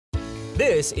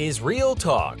This is Real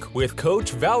Talk with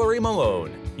Coach Valerie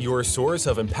Malone, your source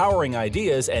of empowering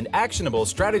ideas and actionable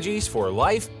strategies for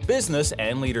life, business,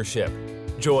 and leadership.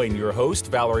 Join your host,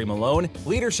 Valerie Malone,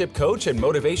 leadership coach and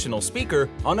motivational speaker,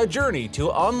 on a journey to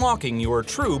unlocking your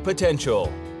true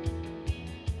potential.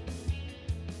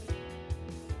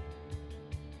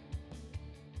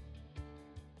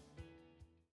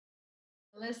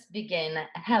 Let's begin.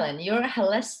 Helen, you're a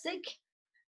holistic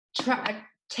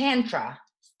tantra.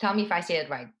 Tell me if I say it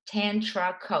right.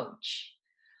 Tantra coach.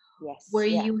 Yes. Where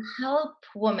you help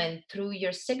women through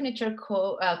your signature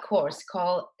course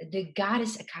called the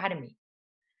Goddess Academy.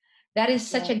 That is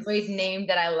such a great name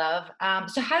that I love.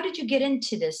 So how did you get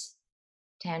into this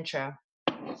Tantra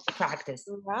practice?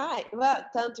 Right. Well,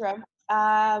 Tantra.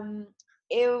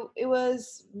 It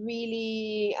was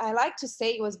really, I like to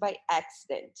say it was by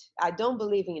accident. I don't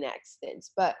believe in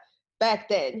accidents, but back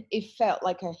then it felt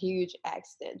like a huge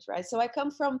accident, right? So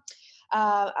I'm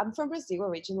from Brazil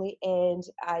originally, and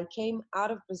I came out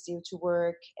of Brazil to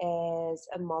work as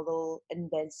a model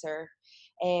and dancer.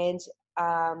 And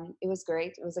it was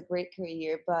great. It was a great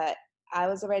career, but I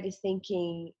was already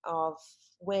thinking of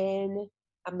when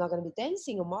I'm not going to be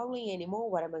dancing or modeling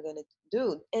anymore. What am I going to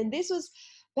do? And this was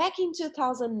back in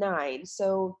 2009.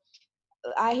 So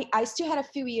I still had a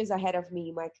few years ahead of me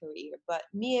in my career. But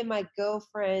me and my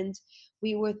girlfriend,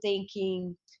 we were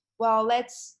thinking, well,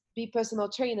 let's be personal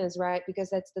trainers, right?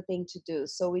 Because that's the thing to do.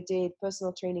 So we did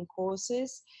personal training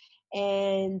courses.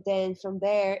 And then from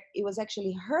there, it was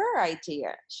actually her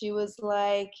idea. She was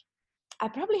like, I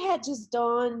probably had just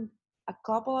done a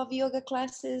couple of yoga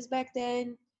classes back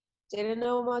then, didn't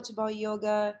know much about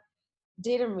yoga,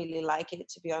 didn't really like it,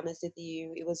 to be honest with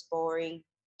you. It was boring.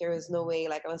 There was no way,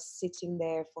 like I was sitting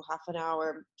there for half an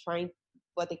hour trying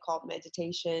what they called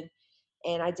meditation,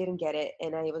 and I didn't get it,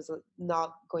 and I was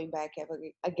not going back ever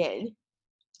again.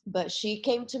 But she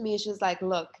came to me, she was like,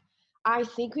 look, I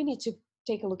think we need to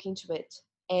take a look into it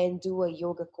and do a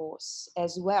yoga course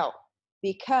as well,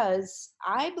 because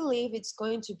I believe it's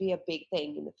going to be a big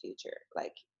thing in the future.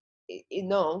 Like,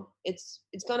 it's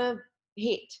gonna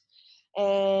hit,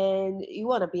 and you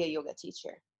want to be a yoga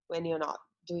teacher when you're not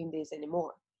doing this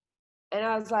anymore. And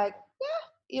I was like, yeah,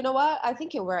 you know what? I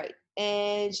think you're right.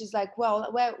 And she's like, well,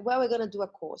 where we're gonna do a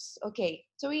course? Okay,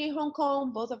 so we're in Hong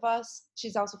Kong, both of us.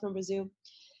 She's also from Brazil.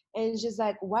 And she's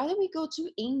like, why don't we go to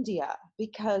India?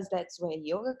 Because that's where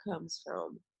yoga comes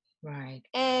from. Right.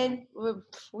 And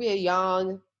we're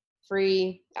young,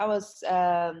 free. I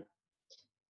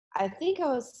think I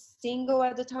was single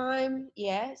at the time.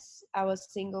 Yes, I was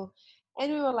single.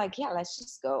 And we were like, yeah, let's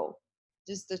just go.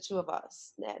 Just the two of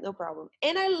us. Yeah, no problem.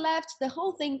 And I left the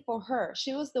whole thing for her.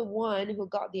 She was the one who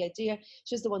got the idea.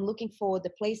 She was the one looking for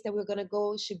the place that we were going to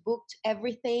go. She booked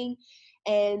everything.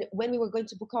 And when we were going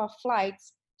to book our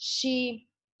flights,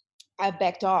 I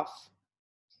backed off.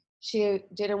 She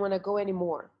didn't want to go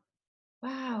anymore.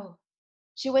 Wow.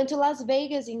 She went to Las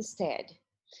Vegas instead.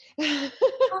 Oh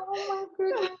my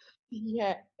goodness.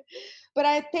 Yeah. But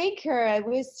I thank her, and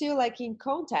we're still like in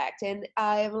contact. And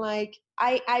I'm like,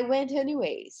 I went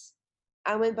anyways.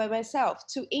 I went by myself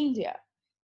to India,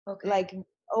 like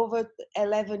over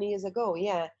 11 years ago.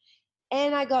 Yeah.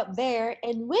 And I got there.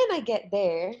 And when I get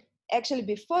there, actually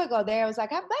before I got there, I was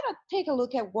like, I better take a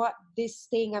look at what this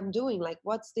thing I'm doing, like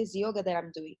what's this yoga that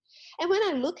I'm doing. And when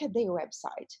I look at their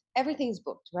website, everything's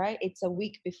booked, right? It's a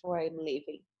week before I'm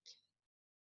leaving.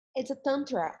 It's a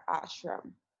Tantra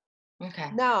ashram.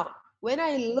 Okay. Now, when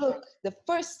I look the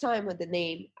first time at the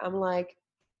name, I'm like,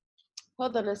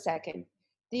 hold on a second.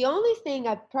 The only thing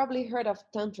I probably heard of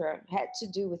Tantra had to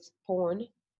do with porn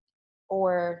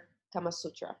or Kama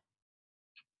Sutra.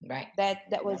 Right.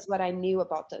 That was what I knew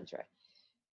about Tantra.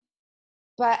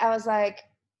 But I was like,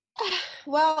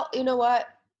 well, you know what?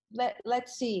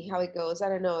 Let's see how it goes. I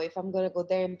don't know if I'm gonna go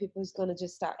there and people's gonna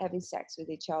just start having sex with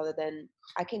each other, then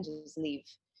I can just leave.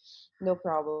 No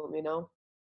problem, you know.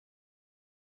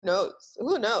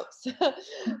 Who knows?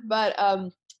 But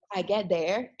I get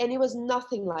there, and it was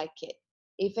nothing like it.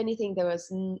 If anything, there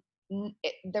was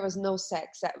no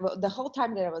sex. The whole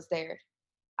time that I was there,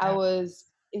 I was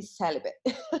in celibate.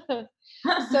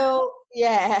 So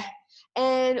yeah.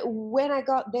 And when I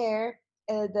got there,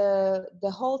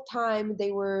 the whole time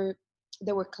there were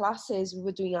classes. We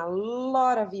were doing a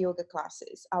lot of yoga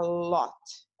classes, a lot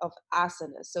of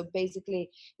asanas. So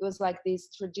basically, it was like this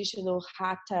traditional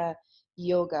hatha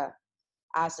yoga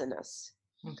asanas.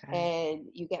 Okay. And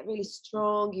you get really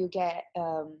strong. You get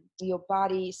your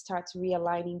body starts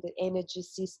realigning the energy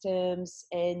systems,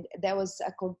 and that was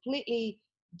a completely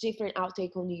different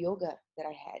outtake on the yoga that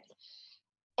I had.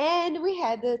 And we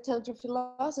had the Tantra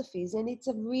philosophies, and it's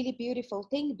a really beautiful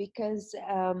thing because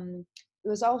it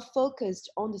was all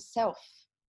focused on the self.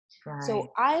 Right.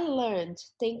 So I learned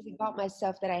things about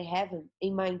myself that I haven't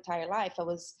in my entire life.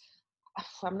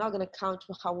 I'm not going to count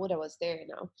how old I was there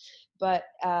now, but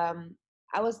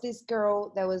I was this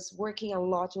girl that was working a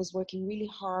lot, was working really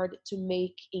hard to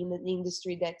make in an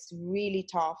industry that's really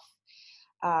tough.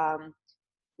 Um,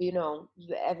 you know,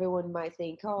 everyone might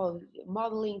think, oh,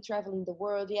 modeling, traveling the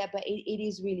world. Yeah, but it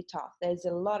is really tough. There's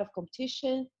a lot of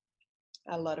competition,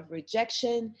 a lot of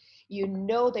rejection. You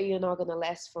know that you're not going to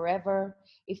last forever.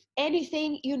 If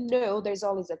anything, you know there's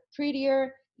always a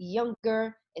prettier,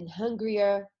 younger, and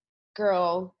hungrier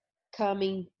girl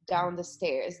coming down the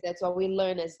stairs. That's what we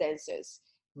learn as dancers,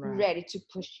 Right. ready to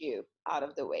push you out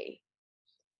of the way.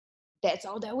 That's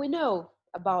all that we know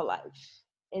about life,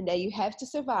 and that you have to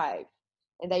survive,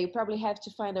 and that you probably have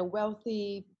to find a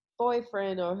wealthy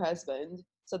boyfriend or husband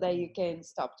so that you can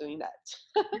stop doing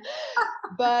that.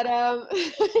 But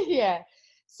yeah,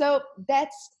 so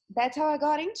that's how I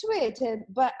got into it. And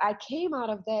but I came out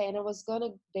of there, and I was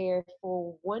gonna there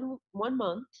for one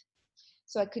month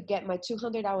so I could get my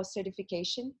 200-hour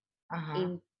certification Uh-huh.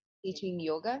 in teaching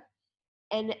yoga.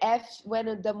 And when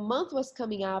the month was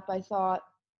coming up, I thought,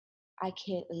 I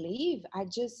can't leave. I'm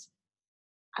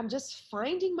just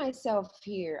finding myself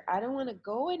here. I don't want to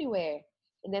go anywhere.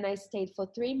 And then I stayed for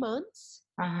 3 months.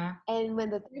 Uh-huh. And when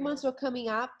the 3 months were coming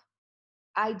up,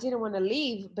 I didn't want to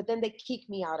leave, but then they kicked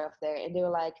me out of there. And they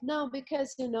were like, no,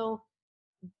 because,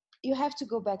 you have to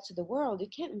go back to the world. You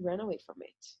can't run away from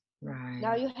it.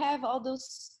 Now Right. you have all those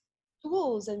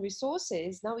tools and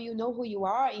resources. Now you know who you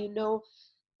are. You know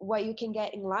what you can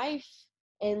get in life.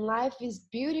 And life is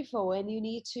beautiful. And you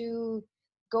need to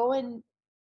go and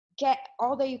get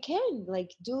all that you can,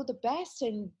 like do the best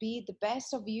and be the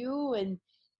best of you, and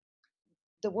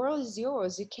the world is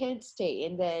yours, you can't stay.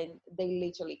 And then they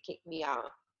literally kicked me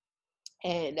out,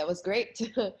 and that was great.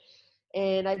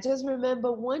 And I just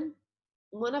remember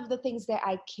one of the things that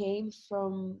I came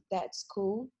from that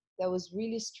school that was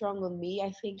really strong on me.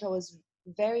 I think I was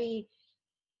very,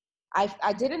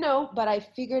 I didn't know, but I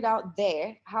figured out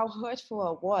there how hurtful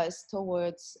I was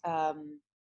towards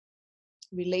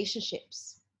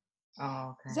relationships.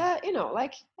 Oh, okay. So,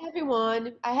 like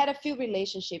everyone, I had a few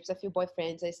relationships, a few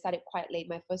boyfriends. I started quite late.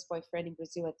 My first boyfriend in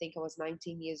Brazil, I think I was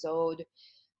 19 years old.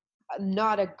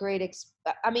 Not a great,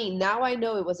 I mean, now I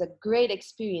know it was a great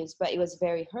experience, but it was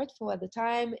very hurtful at the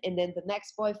time. And then the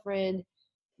next boyfriend,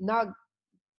 not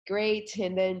great.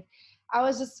 And then I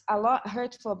was just a lot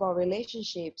hurtful about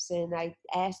relationships. And I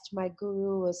asked my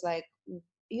guru, was like,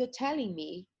 you're telling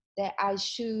me that I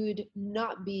should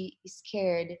not be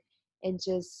scared and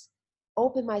just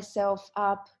open myself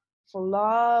up for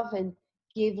love and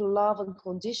give love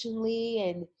unconditionally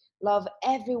and love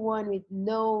everyone with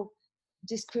no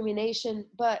discrimination.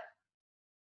 But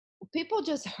people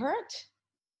just hurt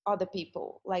other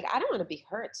people. Like, I don't want to be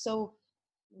hurt. So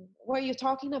what are you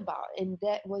talking about? And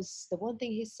that was the one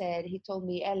thing he said. He told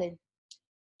me, Ellen,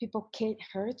 people can't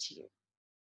hurt you.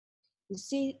 You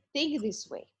see, think this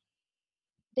way.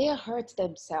 They hurt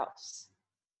themselves.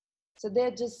 So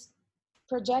they're just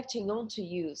projecting onto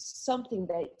you something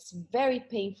that's very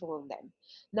painful on them.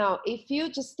 Now, if you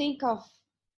just think of,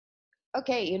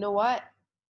 okay, you know what?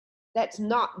 That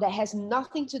has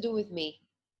nothing to do with me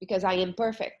because I am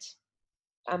perfect.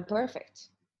 I'm perfect.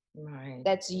 Right.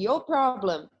 That's your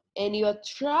problem. And you're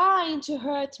trying to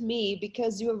hurt me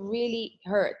because you're really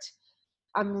hurt.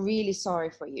 I'm really sorry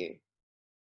for you,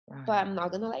 but Right. I'm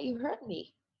not going to let you hurt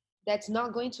me. That's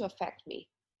not going to affect me.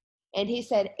 And he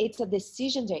said, it's a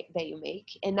decision that you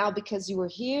make. And now because you were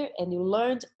here and you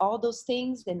learned all those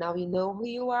things, and now you know who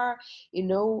you are, you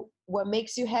know what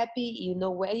makes you happy, you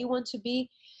know where you want to be.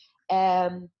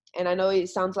 And I know it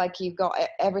sounds like you've got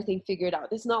everything figured out.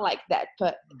 It's not like that,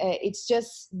 but it's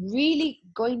just really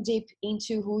going deep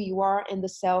into who you are and the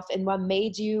self and what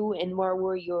made you and what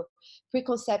were your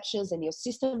preconceptions and your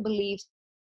system beliefs,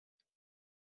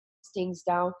 things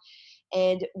down.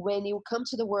 And when you come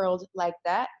to the world like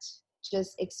that,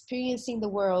 just experiencing the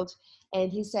world,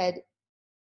 and he said,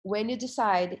 when you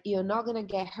decide you're not going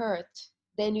to get hurt,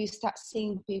 then you start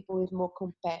seeing people with more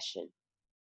compassion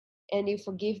and you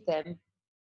forgive them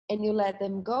and you let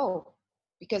them go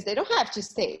because they don't have to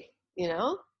stay, you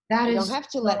know? That You don't is have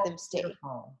to so let them stay.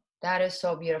 beautiful. That is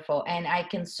so beautiful. And I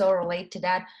can so relate to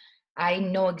that. I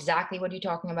know exactly what you're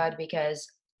talking about because,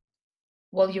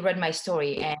 well, you read my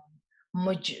story, and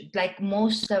like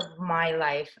most of my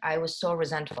life, I was so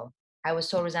resentful. I was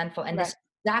so resentful. And this Right. is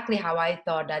exactly how I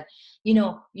thought that,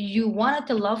 you wanted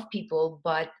to love people,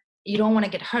 but you don't want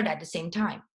to get hurt at the same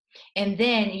time. And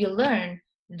then you learn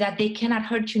that they cannot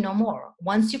hurt you no more.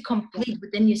 Once you Yeah. complete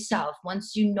within yourself,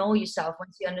 once you know yourself,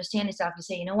 once you understand yourself, you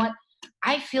say, you know what?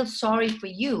 I feel sorry for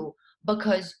you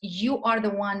because you are the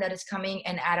one that is coming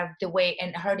and out of the way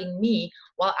and hurting me.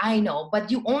 Well, I know, but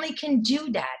you only can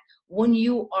do that when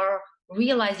you are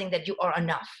realizing that you are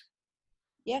enough.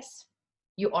 Yes.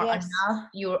 You are Yes. enough.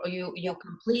 Yeah. You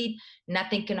complete.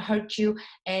 Nothing can hurt you,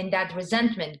 and that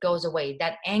resentment goes away.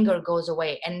 That anger goes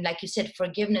away, and like you said,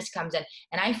 forgiveness comes in.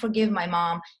 And I forgive my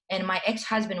mom. And my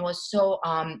ex-husband was so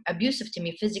abusive to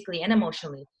me physically and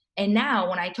emotionally. And now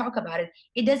when I talk about it,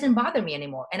 it doesn't bother me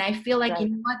anymore. And I feel like, you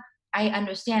Right. know what? I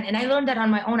understand. And I learned that on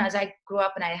my own as I grew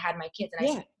up and I had my kids. And I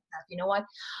Yeah. said, you know what?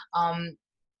 Um,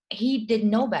 he didn't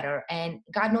know better, and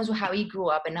God knows how he grew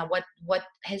up and what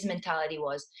his mentality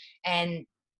was. And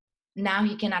now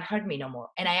he cannot hurt me no more.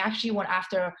 And I actually went,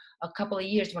 after a couple of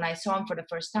years, when I saw him for the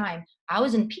first time, I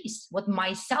was in peace with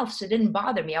myself. So it didn't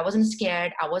bother me. I wasn't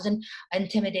scared. I wasn't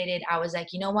intimidated. I was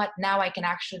like, you know what? Now I can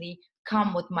actually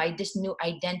come with this new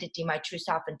identity, my true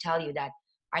self, and tell you that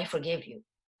I forgive you.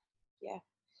 Yeah.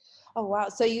 Oh, wow.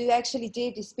 So you actually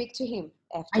did speak to him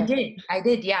after? I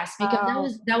did, yes, because Wow.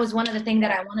 that was one of the things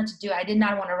that Yeah. I wanted to do. I did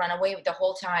not want to run away with the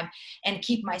whole time and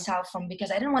keep myself from,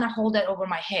 because I didn't want to hold that over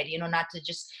my head, not to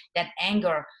just, that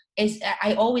anger is,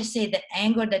 I always say that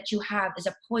anger that you have is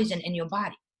a poison in your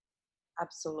body,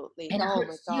 Absolutely. and it Oh my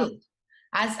hurts God. you.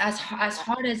 As Yeah.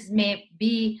 hard as may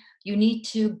be, you need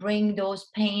to bring those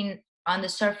pain on the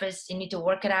surface. You need to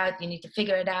work it out. You need to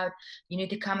figure it out. You need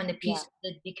to come into Yeah. peace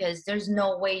with it, because there's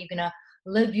no way you're gonna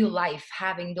live your life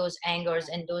having those angers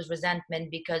and those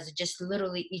resentment, because it just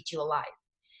literally eat you alive.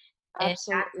 And that's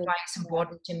Absolutely. why it's Yeah.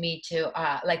 important to me to,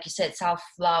 like you said,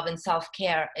 self-love and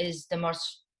self-care is the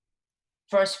most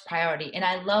first priority. And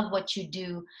I love what you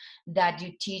do, that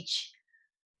you teach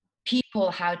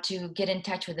people how to get in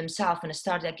touch with themselves and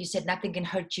start, like you said, nothing can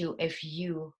hurt you if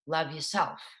you love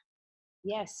yourself.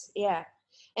 Yes. Yeah.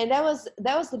 And that was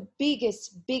the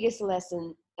biggest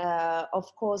lesson.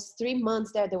 Of course, 3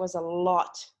 months there was a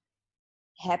lot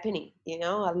happening,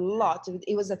 a lot.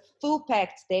 It was a full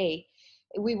packed day.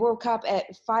 We woke up at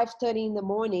 5:30 in the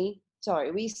morning.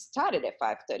 Sorry, we started at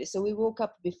 5:30, so we woke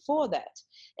up before that,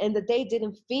 and the day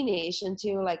didn't finish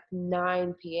until like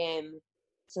 9 p.m.,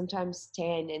 sometimes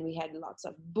 10, and we had lots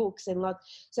of books and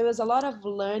so it was a lot of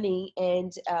learning.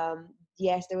 And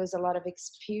yes, there was a lot of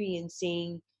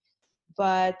experiencing,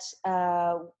 but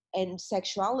and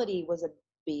sexuality was a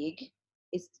big,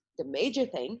 it's the major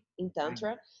thing in Right.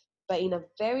 tantra, but in a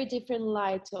very different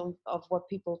light of what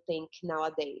people think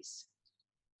nowadays.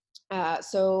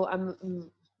 So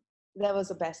that was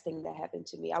the best thing that happened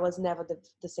to me. I was never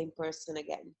the same person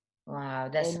again. Wow,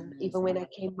 that's And even when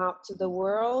amazing. I came out to the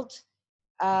world,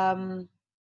 um,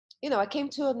 I came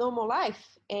to a normal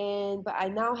life, but I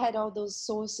now had all those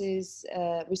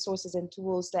resources and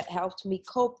tools that helped me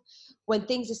cope when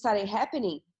things started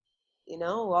happening.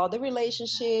 All the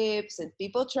relationships and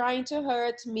people trying to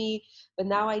hurt me, but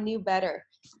now I knew better.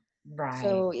 Right.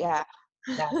 So yeah.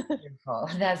 That's beautiful.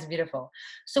 That's beautiful.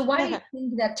 So why do you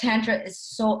think that Tantra is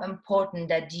so important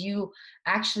that you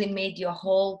actually made your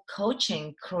whole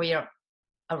coaching career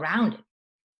around it?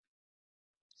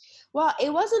 Well,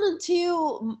 it wasn't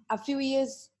until a few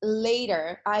years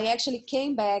later I actually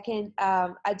came back, and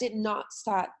I did not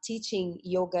start teaching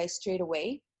yoga straight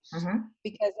away Mm-hmm.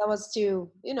 because I was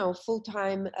still,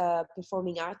 full-time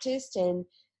performing artist, and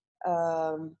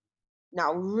um,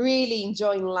 now really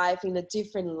enjoying life in a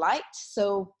different light.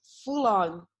 So full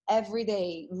on every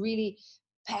day, really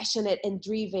passionate and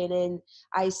driven. And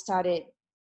I started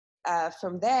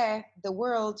from there, the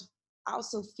world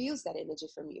also feels that energy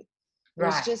from you. It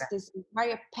was Right. just this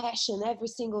entire passion every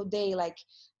single day, like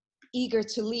eager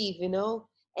to leave.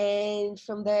 And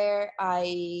from there,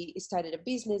 I started a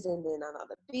business and then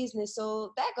another business.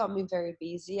 So that got me very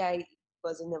busy. I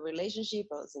was in a relationship,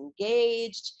 I was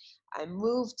engaged. I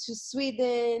moved to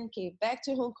Sweden, came back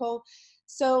to Hong Kong.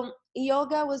 So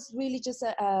yoga was really just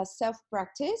a self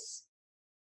practice.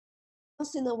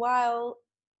 Once in a while,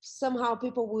 somehow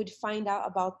people would find out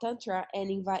about Tantra and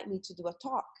invite me to do a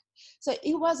talk. So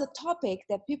it was a topic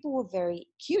that people were very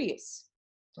curious,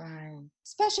 Right.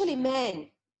 especially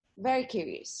men, very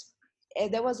curious.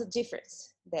 And there was a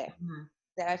difference there Mhm.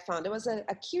 that I found. There was a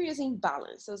curious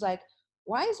imbalance. I was like,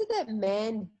 why is it that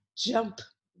men jump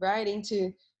right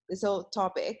into this whole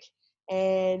topic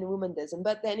and women doesn't?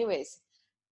 But anyways,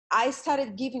 I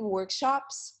started giving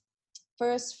workshops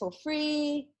first for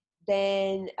free.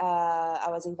 Then I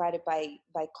was invited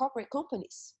by corporate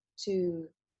companies to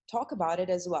talk about it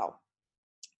as well.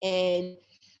 And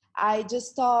I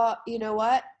just thought, you know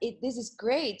what, this is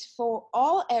great for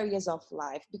all areas of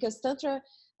life, because Tantra,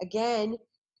 again,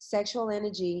 sexual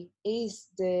energy is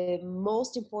the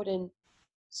most important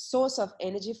source of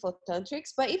energy for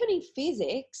tantrics. But even in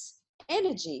physics,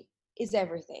 energy is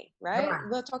everything, right? Right.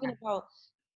 We're talking about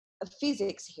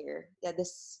physics here. Yeah,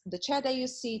 the chair that you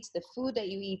sit, the food that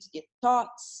you eat, your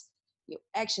thoughts, your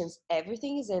actions,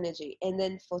 everything is energy. And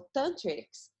then for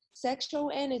tantrics,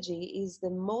 sexual energy is the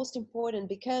most important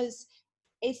because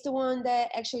it's the one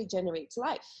that actually generates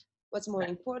life. What's more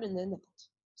important than that?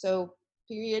 So,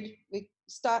 period. We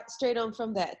start straight on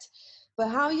from that. But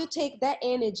how you take that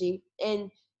energy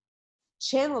and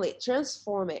channel it,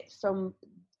 transform it from,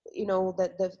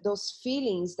 those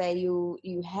feelings that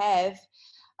you have.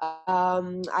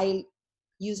 I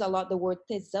use a lot the word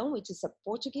tesão, which is a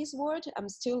Portuguese word. I'm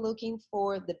still looking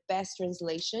for the best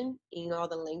translation in all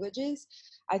the languages.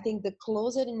 I think the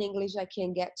closer in English I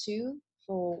can get to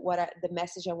for the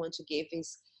message I want to give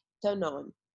is turn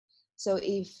on. So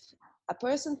if a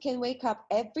person can wake up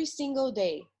every single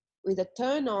day with a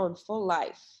turn on for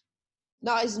life,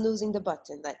 not snoozing the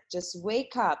button, like just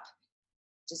wake up,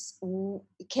 just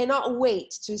cannot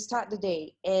wait to start the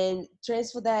day and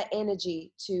transfer that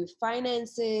energy to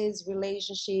finances,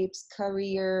 relationships,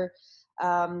 career,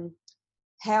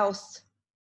 health,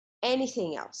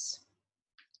 anything else,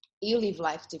 you live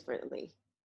life differently.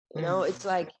 It's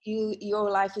like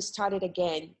your life is started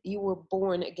again. You were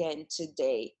born again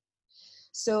today.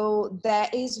 So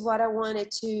that is what I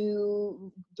wanted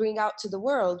to bring out to the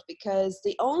world, because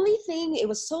the only thing, it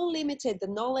was so limited, the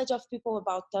knowledge of people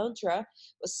about Tantra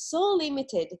was so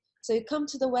limited. So you come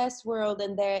to the West world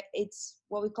and there it's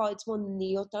what we call, it's more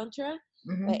Neo-Tantra.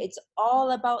 It's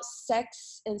all about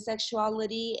sex and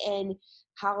sexuality and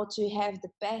how to have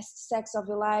the best sex of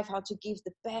your life, how to give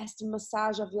the best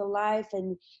massage of your life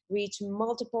and reach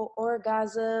multiple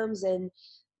orgasms and,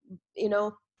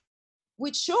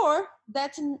 which sure,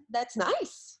 that's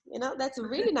nice, that's a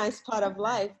really nice part of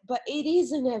life, but it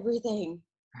isn't everything.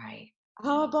 Right.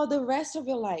 How about the rest of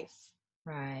your life?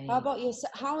 Right. How about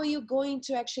yourself? How are you going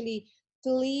to actually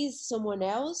please someone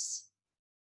else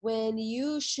when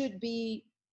you should be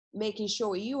making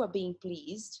sure you are being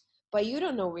pleased, but you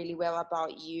don't know really well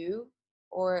about you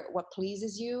or what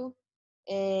pleases you,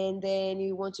 and then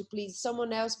you want to please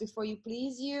someone else before you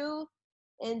please you,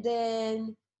 and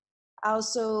then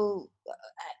also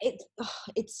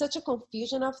it's such a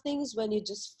confusion of things when you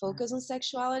just focus on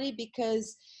sexuality,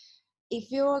 because if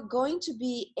you're going to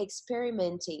be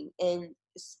experimenting and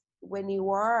when you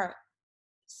are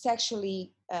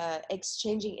sexually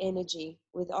exchanging energy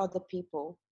with other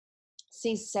people,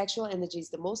 since sexual energy is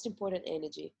the most important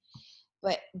energy,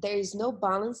 but there is no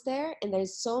balance there and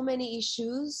there's so many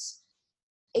issues,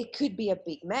 it could be a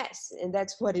big mess. And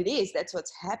that's what it is. That's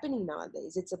what's happening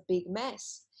nowadays. It's a big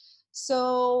mess.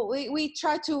 So we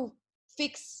try to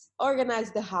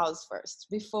organize the house first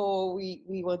before we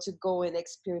want to go and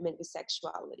experiment with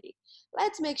sexuality.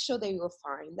 Let's make sure that you're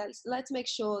fine. Let's make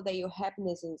sure that your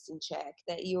happiness is in check,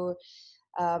 that your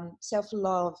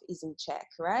self-love is in check,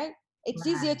 right? It's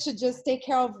easier to just take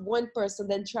care of one person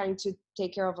than trying to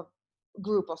take care of a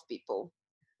group of people,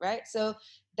 right? So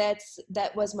that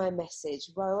was my message.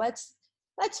 Well,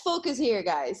 let's focus here,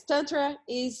 guys. Tantra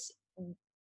is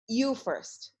you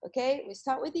first, okay? We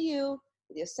start with you,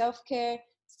 with your self-care,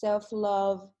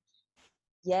 self-love,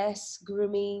 yes,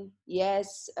 grooming,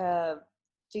 yes,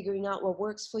 figuring out what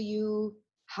works for you,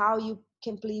 how you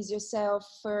can please yourself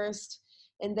first,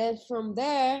 and then from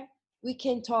there we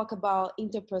can talk about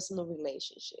interpersonal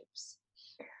relationships.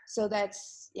 So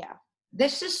that's, yeah.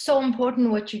 This is so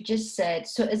important what you just said.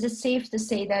 So is it safe to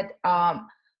say that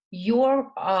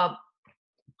your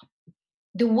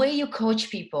the way you coach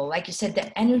people, like you said,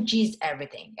 the energy is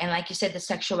everything, and like you said, the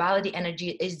sexuality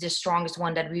energy is the strongest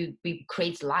one that we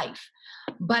creates life.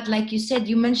 But like you said,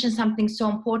 you mentioned something so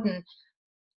important.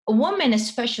 Women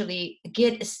especially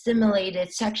get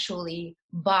stimulated sexually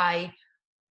by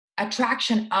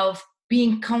attraction of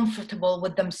being comfortable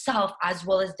with themselves as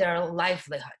well as their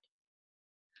livelihood,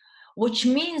 which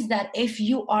means that if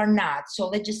you are not, so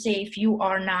let's just say if you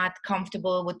are not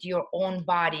comfortable with your own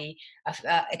body,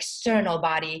 external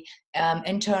body,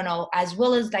 internal, as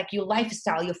well as like your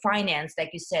lifestyle, your finance, like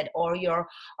you said, or your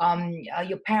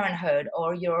parenthood,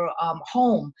 or your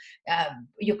home,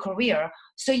 your career.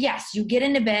 So yes, you get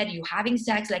into bed, you having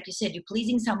sex, like you said, you're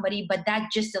pleasing somebody, but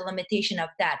that's just a limitation of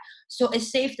that. So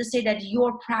it's safe to say that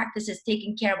your practice is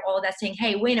taking care of all that, saying,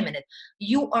 hey, wait a minute,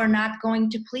 you are not going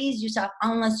to please yourself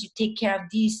unless you take care of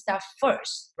these stuff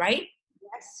first, right?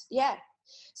 Yes, yeah.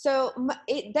 So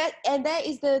that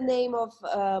is the name of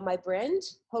my brand,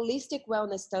 Holistic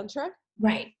Wellness Tantra.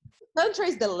 Right. Tantra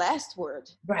is the last word.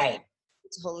 Right.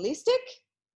 It's holistic,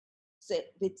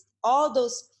 with all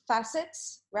those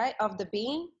facets, right, of the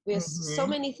being, with so Mm-hmm.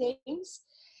 many things,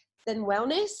 then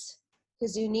wellness,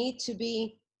 because you need to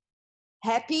be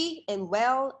happy and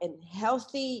well and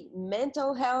healthy,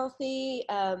 mentally healthy,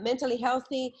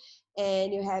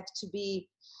 and you have to be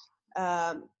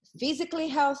um, physically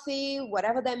healthy,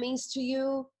 whatever that means to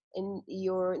you. And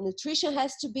your nutrition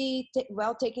has to be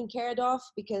well taken care of,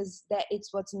 because that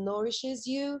it's what nourishes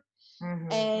you.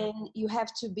 Mm-hmm. And you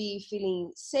have to be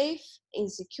feeling safe,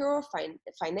 insecure,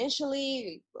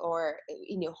 financially, or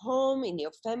in your home, in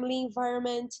your family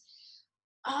environment.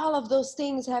 All of those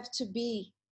things have to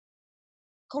be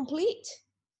complete,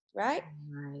 right?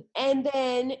 Right. And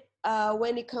then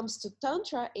when it comes to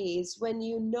Tantra, is when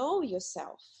you know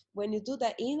yourself, when you do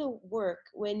that inner work,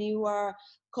 when you are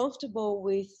comfortable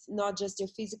with not just your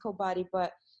physical body,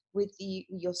 but with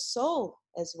your soul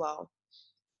as well.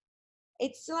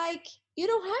 It's like you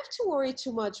don't have to worry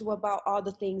too much about all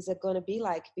the things are going to be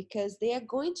like, because they are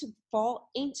going to fall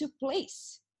into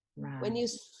place when Right. you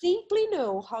simply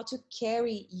know how to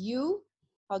carry you,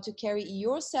 how to carry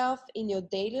yourself in your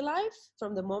daily life.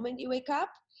 From the moment you wake up,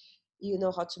 you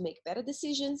know how to make better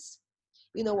decisions.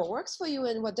 You know what works for you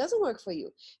and what doesn't work for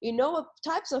you. You know what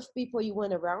types of people you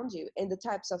want around you and the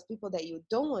types of people that you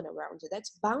don't want around you.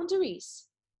 That's boundaries.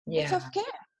 That's Yeah.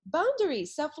 self-care.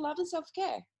 Boundaries, self-love and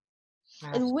self-care.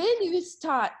 And Absolutely. when you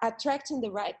start attracting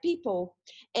the right people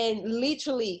and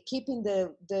literally keeping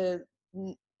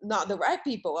not the right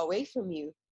people away from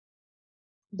you,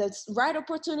 the right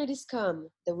opportunities come,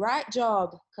 the right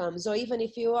job comes. Or even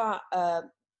if you are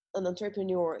an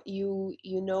entrepreneur, you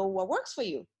know what works for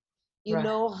you. You Right.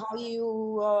 know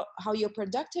how your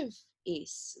productive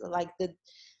is. Like the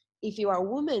if you are a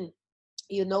woman,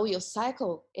 you know your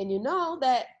cycle, and you know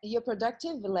that your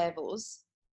productive levels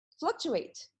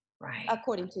fluctuate Right.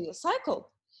 according to your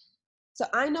cycle. So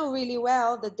I know really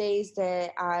well the days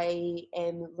that I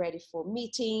am ready for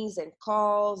meetings and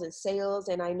calls and sales,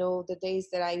 and I know the days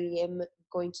that I am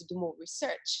going to do more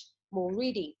research, more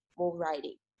reading, more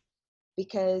writing,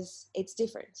 because it's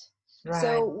different. Right.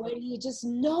 So when you just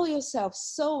know yourself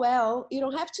so well, you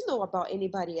don't have to know about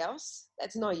anybody else.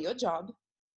 That's not your job.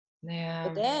 But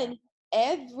Yeah. then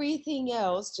everything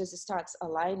else just starts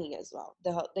aligning as well.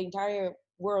 The entire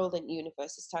world and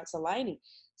universe starts aligning.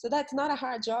 So that's not a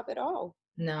hard job at all.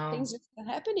 No. Things just are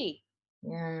happening.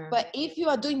 Yeah. But if you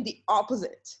are doing the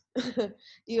opposite,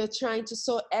 you're trying to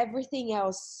sort everything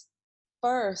else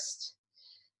first,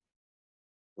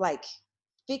 like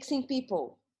fixing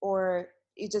people, or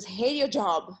you just hate your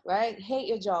job, right? Hate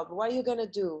your job. What are you gonna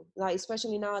do? Like,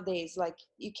 especially nowadays, like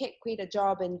you can't quit a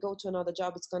job and go to another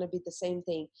job. It's gonna be the same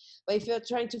thing. But if you're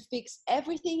trying to fix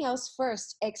everything else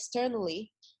first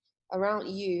externally around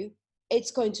you,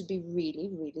 it's going to be really,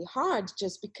 really hard,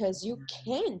 just because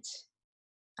can't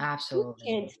you Absolutely.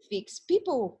 can't fix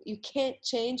people. You can't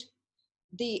change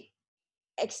the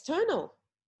external.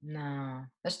 No,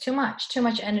 that's too much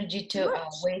energy Too to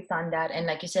much. waste on that. And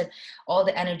like you said, all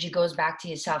the energy goes back to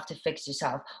yourself to fix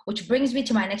yourself, which brings me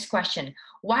to my next question.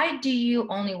 Why do you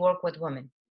only work with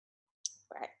women?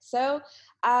 Right. So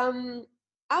I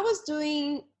was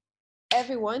doing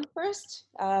everyone first,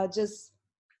 just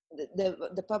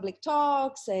the public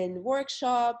talks and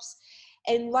workshops.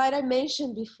 And like I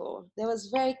mentioned before, that was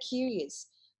very curious.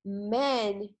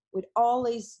 Men would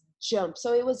always jump.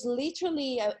 So it was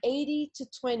literally a 80 to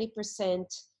 20%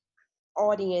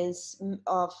 audience,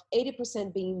 of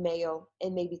 80% being male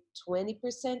and maybe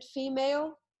 20%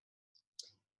 female.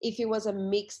 If it was a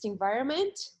mixed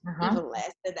environment, Uh-huh. even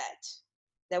less than that.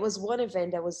 There was one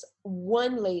event, that was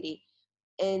one lady,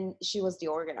 and she was the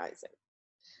organizer.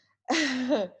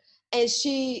 And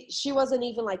she wasn't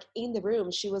even like in the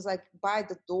room. She was like by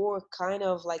the door, kind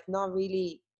of like not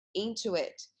really into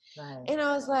it. Right. And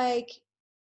I was like,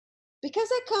 because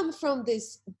I come from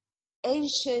this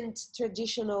ancient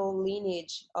traditional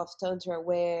lineage of Tantra,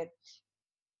 where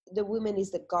the woman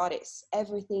is the goddess,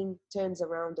 everything turns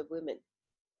around the woman.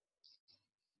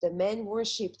 The men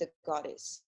worship the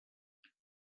goddess,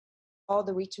 all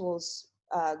the rituals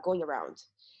going around.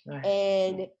 Right.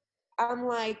 And I'm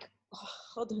like, oh,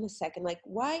 hold on a second, like,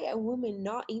 why are women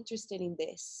not interested in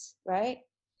this, right?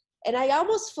 And I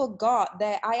almost forgot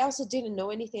that I also didn't know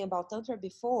anything about Tantra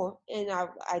before, and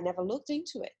I never looked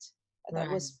into it. That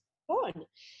Right. was fun.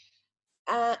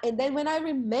 And then when I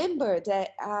remember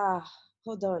that,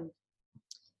 hold on,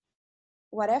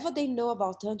 whatever they know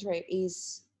about Tantra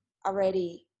is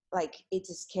already like,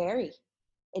 it's scary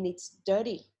and it's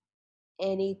dirty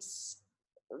and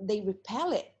they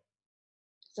repel it.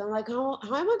 So I'm like, how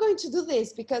am I going to do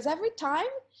this? Because every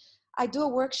time I do a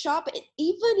workshop, and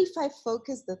even if I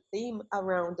focus the theme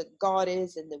around the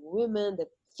goddess and the women, the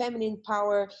feminine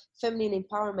power, feminine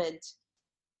empowerment,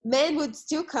 men would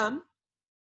still come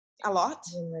a lot,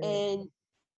 Women. and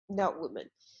not women.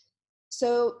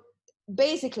 So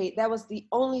basically, that was the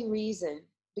only reason,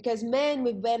 because men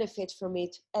would benefit from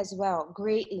it as well,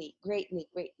 greatly, greatly,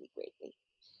 greatly, greatly.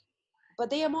 But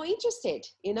they are more interested,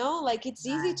 like it's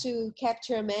easy Right. to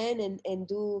capture a man and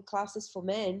do classes for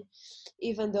men,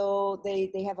 even though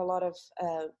they have a lot of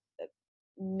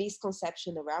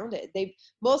misconception around it.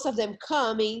 Most of them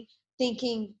coming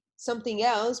thinking something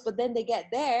else, but then they get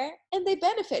there and they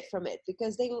benefit from it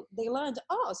because they learned,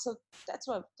 oh, so that's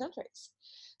what tantra is.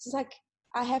 So it's like,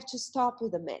 I have to stop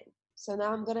with the men, so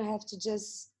now I'm gonna have to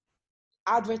just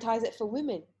advertise it for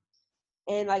women.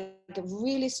 And like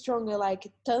really strongly,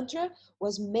 like tantra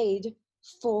was made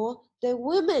for the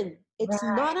women. It's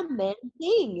Right. not a man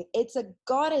thing, it's a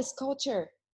goddess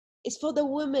culture. It's for the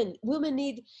women. Women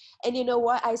need. And you know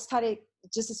what, I started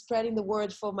just spreading the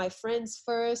word for my friends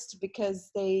first, because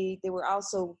they were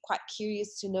also quite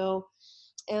curious to know.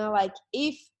 And like,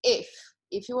 if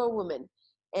you're a woman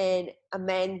and a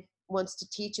man wants to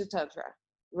teach you tantra,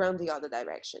 run the other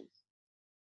direction.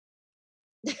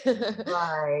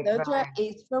 Right. Tantra Right.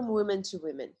 is from women to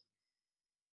women.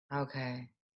 Okay.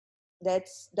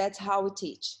 That's how we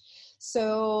teach.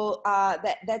 So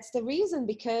that's the reason,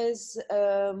 because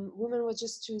women were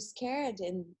just too scared.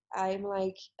 And I'm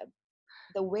like,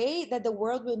 the way that the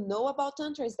world will know about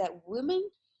tantra is that women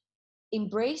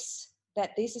embrace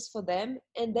that this is for them,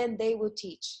 and then they will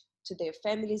teach to their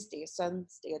families, their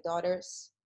sons, their daughters.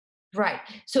 Right.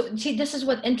 So see, this is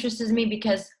what interests me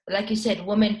because, like you said,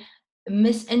 women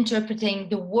misinterpreting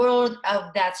the world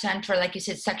of that center, like you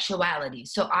said, sexuality.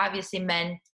 So obviously,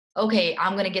 men, okay,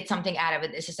 I'm gonna get something out of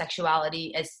it. It's a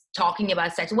sexuality. It's talking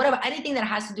about sex, whatever. Anything that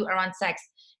has to do around sex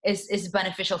is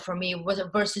beneficial for me.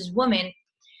 Versus women.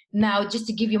 Now, just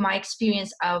to give you my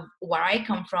experience of where I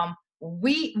come from,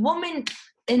 we women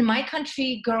in my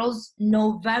country, girls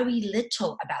know very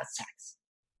little about sex.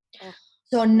 Oh,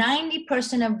 So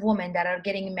 90% of women that are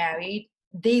getting married,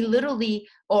 they literally,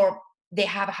 or they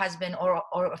have a husband, or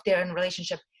if they're in a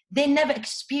relationship, they never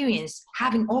experience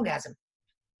having orgasm.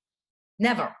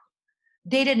 Never.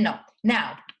 They didn't know.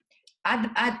 Now,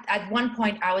 at one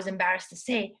point, I was embarrassed to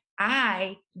say,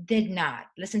 I did not,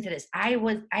 listen to this, I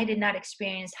did not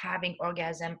experience having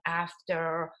orgasm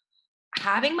after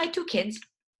having my two kids.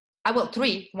 I well,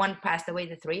 three, one passed away,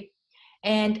 the three.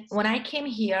 And when I came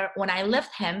here, when I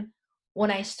left him,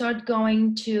 when I started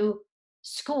going to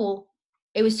school,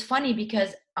 it was funny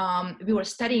because we were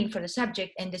studying for the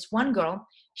subject, and this one girl,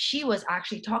 she was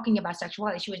actually talking about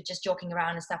sexuality. She was just joking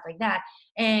around and stuff like that.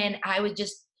 And I was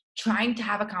just trying to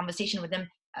have a conversation with them,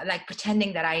 like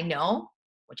pretending that I know,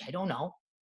 which I don't know.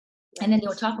 And then they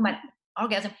were right. talking about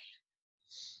orgasm,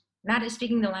 not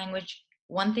speaking the language.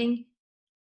 One thing,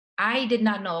 I did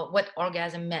not know what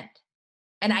orgasm meant.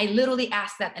 And I literally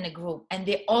asked that in a group, and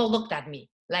they all looked at me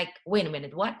like, wait a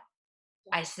minute, what?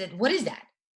 I said, what is that?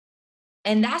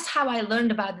 And that's how I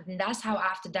learned about it. And that's how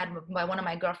after that, by one of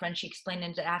my girlfriends, she explained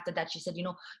it. After that, she said,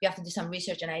 you have to do some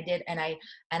research. And I did. And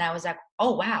I was like,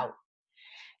 oh, wow.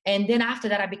 And then after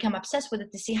that, I became obsessed with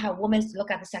it to see how women look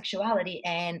at the sexuality.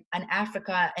 And in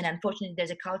Africa, and unfortunately,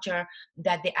 there's a culture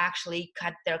that they actually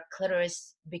cut their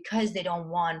clitoris because they don't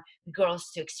want girls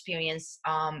to experience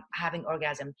having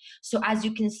orgasm. So as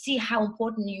you can see how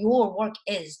important your work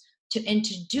is to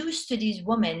introduce to these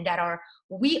women that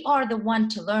we are the one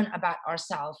to learn about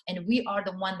ourselves. And we are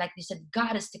the one, like you said,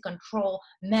 goddess to control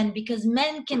men, because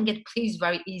men can get pleased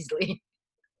very easily.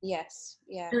 Yes,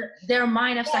 yeah. Their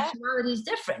mind of Yeah, sexuality is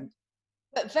different.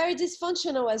 but very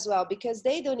dysfunctional as well, because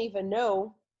they don't even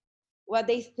know what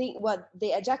they think, what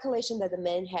the ejaculation that the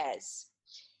man has.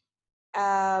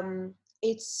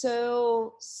 It's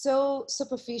so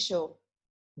superficial.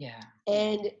 Yeah.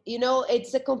 And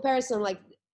it's a comparison, like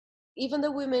even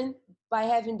the women, by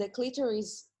having the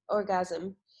clitoris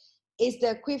orgasm, is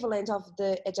the equivalent of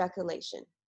the ejaculation.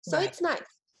 So Right.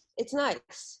 it's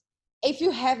nice if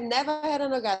you have never had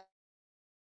an orgasm,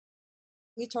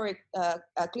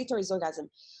 clitoris orgasm.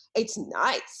 It's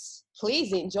nice.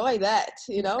 Please enjoy that,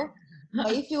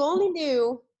 But if you only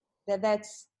knew that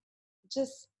that's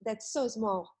so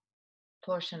small.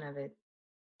 Portion of it.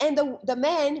 And the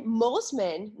men, most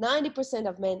men, 90%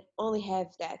 of men only have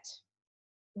that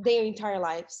their entire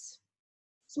lives.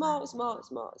 Small, Right. small,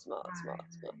 small, small, small,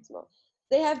 small, Right. small.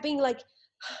 They have been like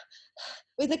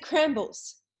with the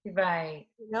crumbles. Right.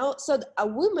 So a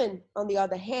woman, on the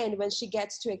other hand, when she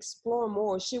gets to explore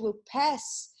more, she will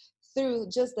pass through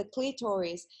just the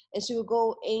clitoris, and she will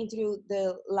go in through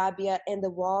the labia and the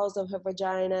walls of her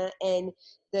vagina, and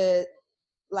the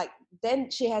like,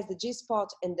 then she has the G-spot,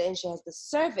 and then she has the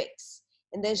cervix,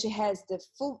 and then she has the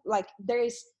full, like, there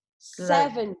is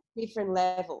Right. 7 different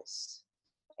levels,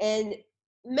 and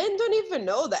men don't even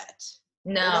know that,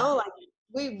 you No. know, like,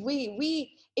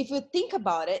 we if you think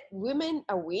about it, women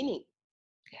are winning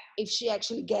if she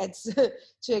actually gets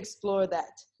to explore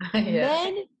that. Yeah.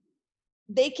 Men,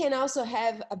 they can also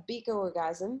have a bigger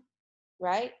orgasm,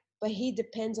 right? But he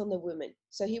depends on the woman,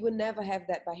 so he would never have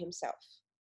that by himself,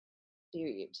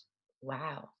 period.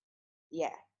 Wow.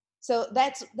 Yeah, so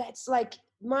that's like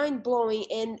mind blowing.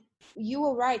 And you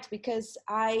were right, because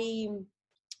I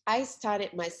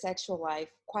started my sexual life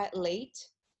quite late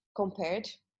compared.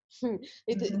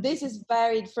 Mhm. This is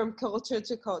varied from culture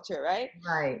to culture, right?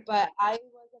 Right. But I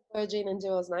was a virgin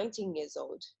until I was 19 years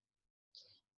old.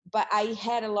 But I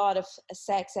had a lot of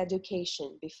sex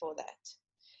education before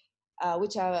that,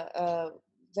 which are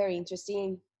very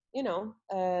interesting. You know,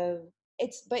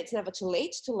 it's never too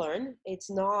late to learn. It's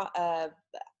not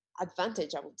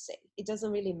advantage, I would say. It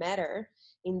doesn't really matter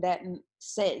in that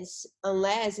sense,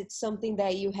 unless it's something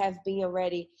that you have been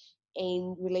already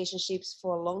in relationships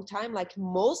for a long time, like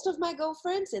most of my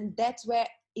girlfriends. And that's where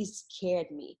it scared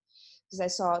me, because I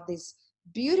saw these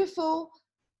beautiful,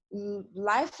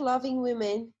 life-loving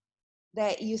women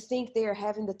that you think they are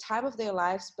having the time of their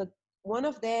lives. But one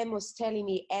of them was telling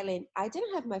me, Ellen, I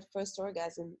didn't have my first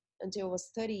orgasm until I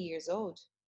was 30 years old.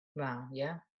 Wow.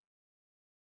 Yeah.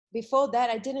 Before that,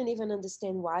 I didn't even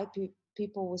understand why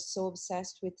people were so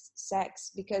obsessed with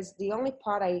sex, because the only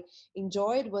part I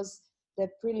enjoyed was the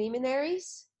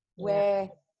preliminaries, Yeah. where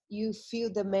you feel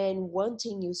the man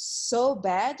wanting you so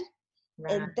bad.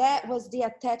 Right. And that was the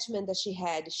attachment that she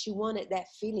had. She wanted that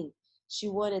feeling. She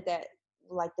wanted that,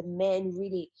 like, the man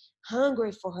really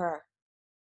hungry for her.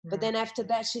 But Right. then after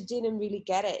that, she didn't really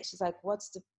get it. She's like, what's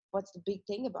the big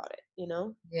thing about it, you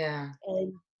know? Yeah.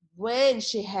 And when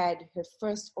she had her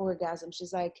first orgasm,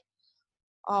 she's like,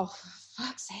 oh, for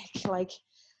fuck's sake, like,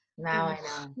 Now I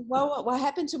know. what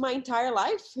happened to my entire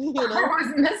life? You I know,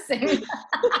 was missing.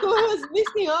 I was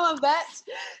missing all of that.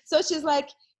 So she's like,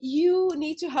 you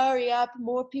need to hurry up.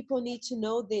 More people need to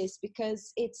know this,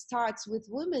 because it starts with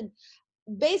women.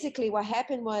 Basically, what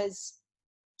happened was,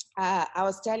 I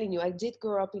was telling you, I did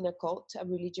grow up in a cult, a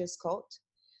religious cult.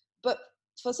 But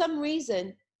for some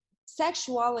reason,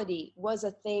 sexuality was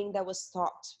a thing that was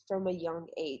taught from a young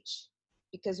age,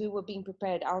 because we were being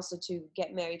prepared also to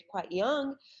get married quite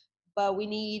young, but we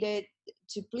needed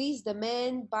to please the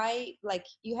man by, like,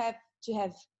 you have to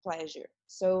have pleasure.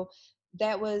 So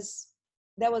that was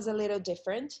that was a little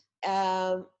different.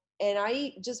 And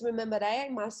I just remember that I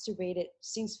masturbated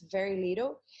since very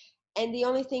little, and the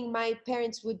only thing my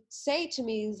parents would say to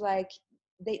me is like,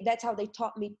 that's how they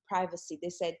taught me privacy. They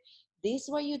said, this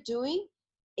what you're doing,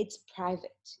 it's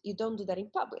private, you don't do that in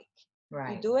public, you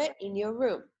Right. do it in your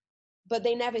room. But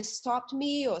they never stopped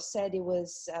me or said it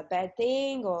was a bad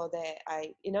thing, or that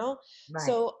I. Right.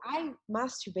 So I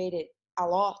masturbated a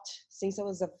lot since I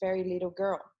was a very little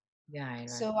girl. Yeah. Right.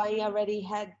 So I already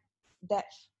had that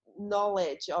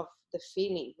knowledge of the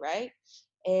feeling, right?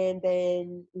 And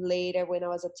then later, when I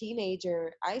was a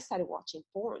teenager, I started watching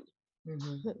porn.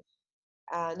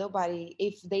 Mm-hmm. Nobody,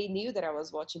 if they knew that I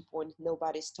was watching porn,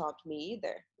 nobody stopped me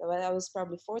either. But I was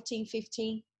probably 14,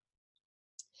 15.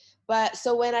 But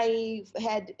so when I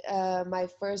had my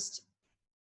first,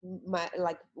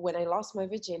 like, when I lost my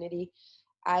virginity,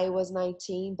 I was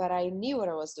 19, but I knew what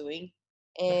I was doing.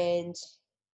 Right. And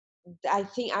I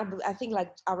think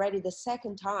like already the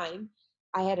second time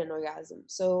I had an orgasm.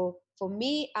 So for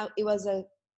me, it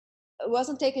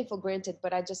wasn't taken for granted,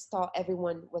 but I just thought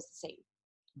everyone was the same.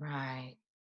 Right.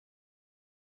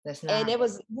 That's And not. it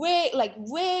was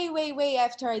way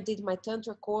after I did my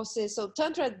tantra courses. So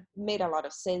tantra made a lot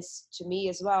of sense to me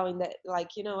as well, in that, like,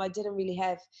 I didn't really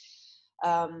have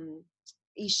um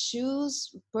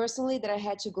issues personally that I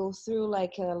had to go through,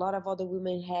 like a lot of other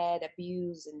women had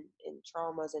abuse and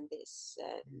traumas and this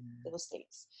Mm. those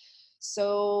things.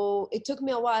 So it took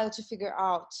me a while to figure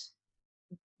out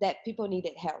that people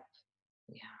needed help.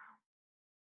 Yeah.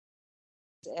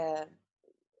 uh,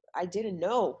 I didn't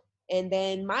know. And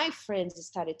then my friends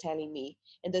started telling me,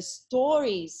 and the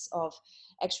stories of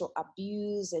actual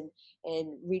abuse and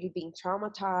really being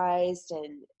traumatized,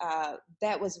 and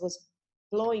that was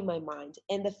blowing my mind.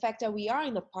 And the fact that we are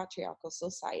in a patriarchal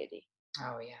society,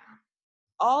 Oh yeah.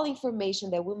 all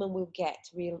information that women will get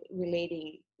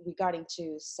relating regarding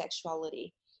to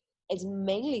sexuality is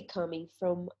mainly coming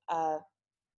from a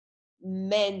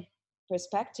men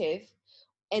perspective,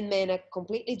 and men are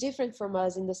completely different from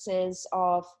us in the sense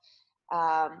of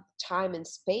time and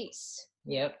space.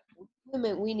 Yep.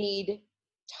 Women, we need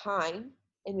time,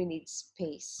 and we need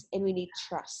space, and we need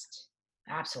trust.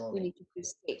 We Absolutely. need to feel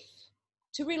safe,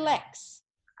 to relax.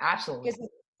 Absolutely. Because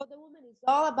for the woman, it's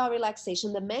all about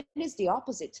relaxation. The man is the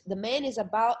opposite. The man is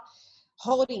about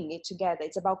holding it together.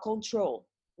 It's about control.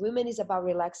 Women is about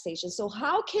relaxation. So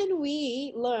how can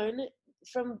we learn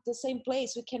from the same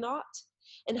place? We cannot.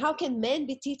 And how can men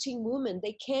be teaching women?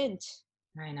 They can't.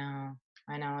 I know.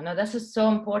 I know. No, this is so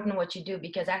important what you do,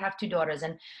 because I have two daughters,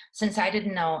 and since I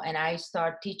didn't know, and I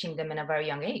start teaching them in a very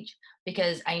young age,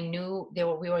 because I knew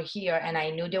we were here, and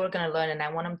I knew they were going to learn, and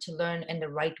I want them to learn in the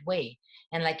right way.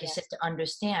 And like you said, Yes. to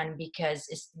understand, because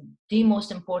it's the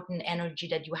most important energy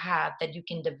that you have, that you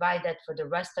can divide that for the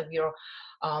rest of your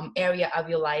area of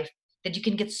your life, that you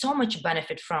can get so much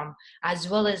benefit from, as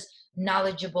well as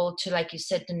knowledgeable, to, like you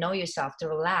said, to know yourself, to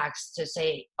relax, to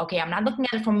say, okay, I'm not looking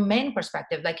at it from a main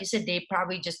perspective. Like you said, they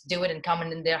probably just do it and come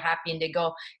in and they're happy and they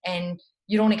go, and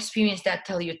you don't experience that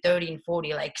till you're 30 and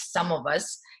 40, like some of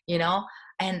us, you know.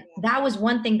 And that was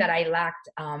one thing that I lacked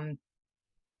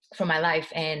from my life,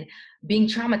 and being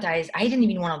traumatized, I didn't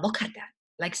even want to look at that.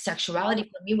 Like sexuality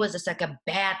for me was just like a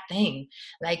bad thing.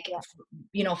 Like, Yeah.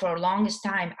 you know, for the longest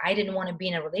time, I didn't want to be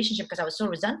in a relationship because I was so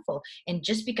resentful. And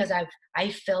just because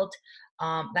I felt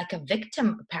like a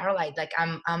victim, paralyzed, like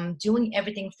I'm doing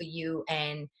everything for you.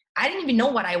 And I didn't even know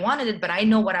what I wanted it, but I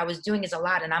know what I was doing is a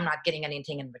lot and I'm not getting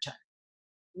anything in return.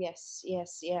 Yes.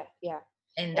 Yes. Yeah. Yeah.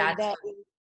 And And that's,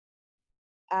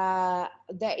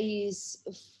 that is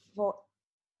for,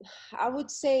 I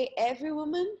would say every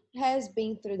woman has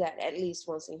been through that at least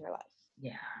once in her life.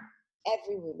 yeah.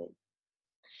 Every woman.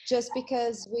 Just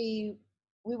because we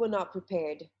were not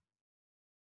prepared.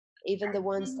 Even the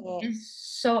ones that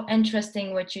It's so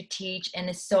interesting what you teach, and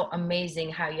it's so amazing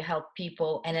how you help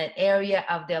people in an area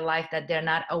of their life that they're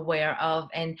not aware of.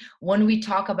 And when we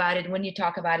talk about it, when you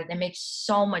talk about it, it makes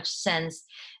so much sense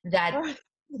that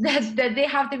that they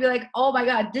have to be like, oh my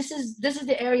God, this is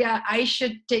the area I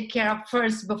should take care of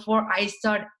first before I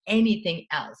start anything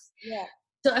else. yeah.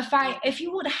 So if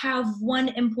you would have one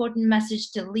important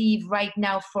message to leave right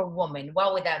now for women,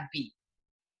 what would that be?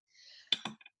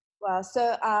 Well,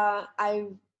 so I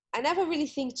never really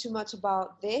think too much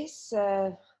about this,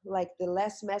 like the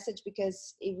last message,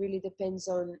 because it really depends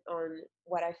on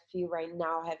what I feel right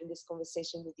now having this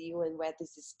conversation with you and where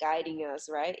this is guiding us.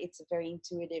 Right, it's a very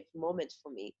intuitive moment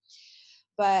for me.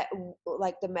 But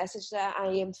like the message that I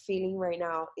am feeling right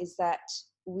now is that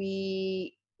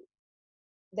we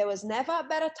there was never a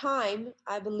better time,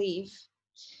 I believe,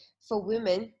 for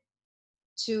women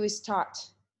to start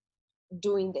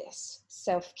doing this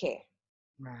self-care,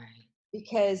 Right.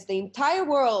 because the entire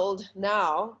world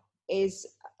now is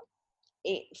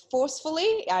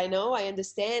forcefully, I know, I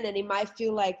understand, and it might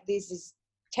feel like this is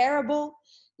terrible,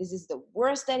 this is the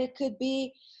worst that it could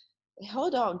be.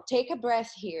 Hold on, take a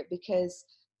breath here, because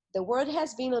the world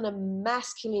has been on a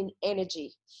masculine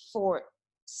energy for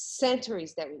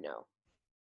centuries that we know,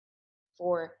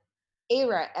 for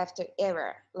era after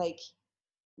era. Like,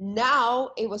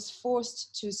 now it was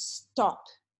forced to stop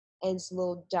and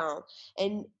slow down.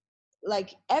 And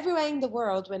like everywhere in the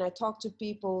world, when I talk to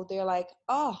people, they're like,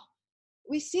 oh,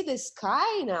 we see the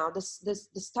sky now, the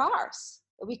stars.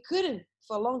 We couldn't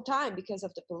for a long time because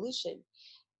of the pollution.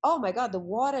 Oh my God, the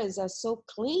waters are so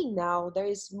clean now. There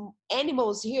is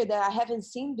animals here that I haven't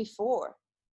seen before.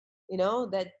 You know,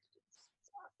 that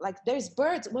like there's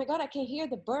birds. Oh my God, I can hear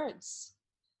the birds.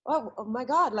 Oh my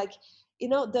God, like, you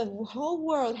know, the whole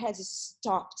world has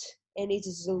stopped and it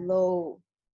is low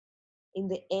in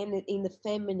the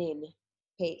feminine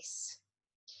pace.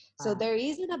 So Wow. there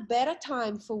isn't a better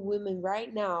time for women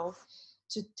right now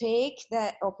to take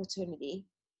that opportunity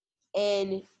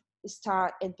and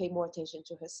start and pay more attention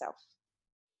to herself.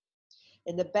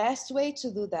 And the best way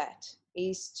to do that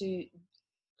is to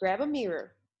grab a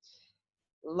mirror,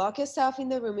 lock yourself in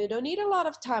the room. You don't need a lot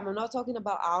of time. I'm not talking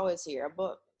about hours here,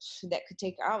 but that could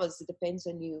take hours. It depends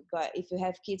on you. But if you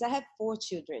have kids, I have 4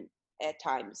 children at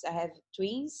times. I have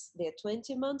twins, they're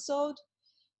 20 months old,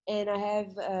 and I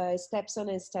have a stepson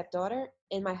and stepdaughter,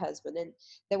 and my husband. And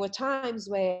there were times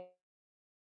where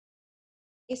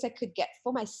I could get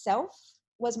for myself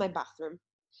was my bathroom.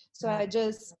 So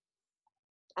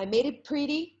I made it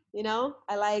pretty, you know.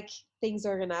 I like things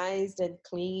organized and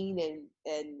clean,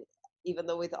 and even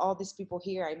though with all these people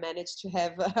here, I managed to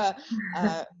have a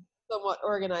somewhat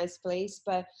organized place.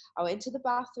 But I went to the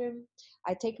bathroom.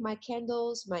 I take my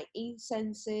candles, my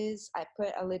incenses. I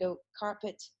put a little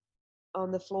carpet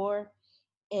on the floor,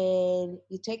 and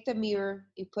you take the mirror,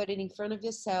 you put it in front of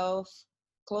yourself,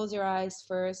 Close your eyes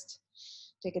first,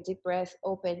 take a deep breath,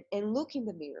 open, and look in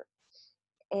the mirror.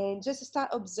 And just start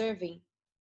observing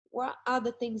what are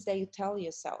the things that you tell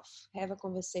yourself. Have a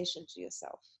conversation to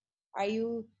yourself. Are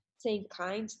you saying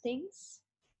kind things?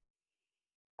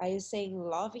 Are you saying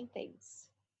loving things?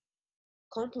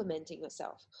 Complimenting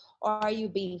yourself? Or are you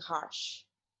being harsh?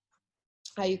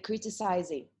 Are you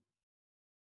criticizing?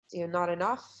 You're not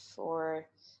enough, or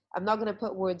I'm not going to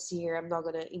put words here, I'm not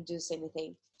going to induce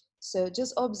anything. So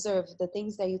just observe the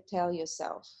things that you tell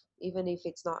yourself, even if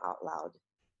it's not out loud.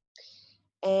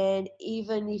 And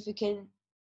even if you can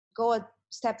go a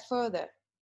step further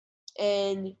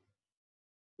and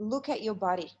look at your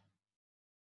body,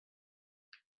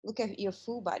 look at your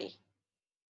full body.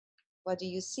 What do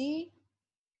you see?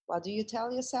 What do you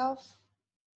tell yourself?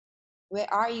 Where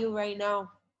are you right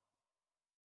now?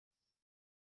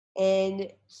 And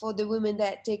for the women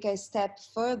that take a step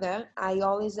further, I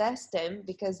always ask them,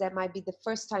 because that might be the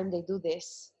first time they do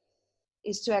this,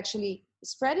 is to actually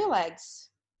spread your legs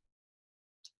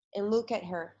and look at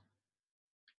her.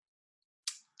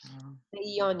 The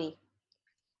yoni.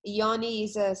 Yoni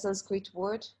is a Sanskrit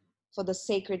word for the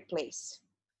sacred place.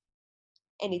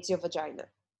 And it's your vagina.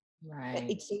 Right.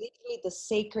 It's literally the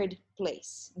sacred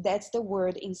place. That's the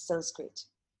word in Sanskrit.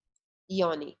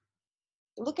 Yoni.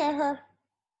 Look at her.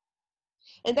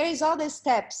 And there is all the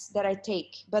steps that I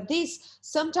take. But these,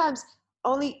 sometimes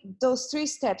only those 3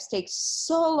 steps take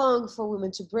so long for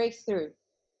women to break through.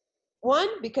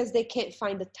 One, because they can't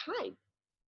find the time.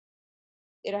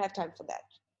 They don't have time for that.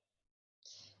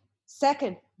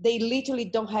 Second, they literally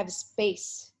don't have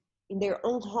space in their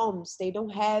own homes. They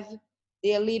don't have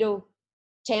their little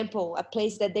temple, a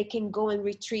place that they can go and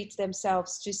retreat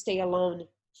themselves to stay alone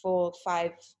for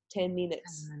 5-10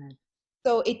 minutes.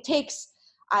 So it takes,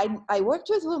 I worked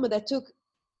with women that took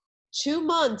 2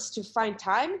 months to find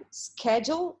time,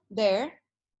 schedule there,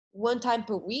 1 time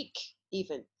per week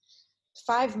even,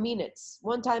 5 minutes,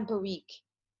 1 time per week,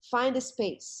 find a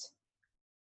space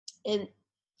and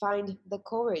find the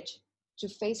courage to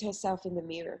face herself in the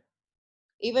mirror.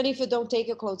 Even if you don't take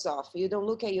your clothes off, you don't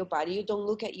look at your body, you don't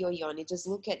look at your yoni, just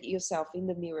look at yourself in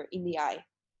the mirror, in the eye,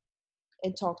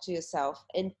 and talk to yourself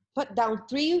and put down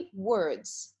 3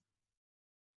 words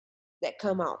that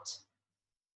come out.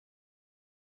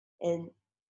 And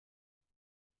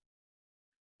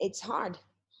it's hard.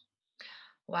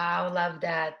 Wow, love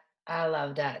that. I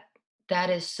love that.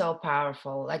 That is so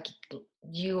powerful. Like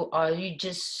you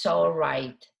just so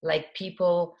right. Like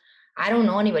people, I don't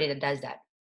know anybody that does that.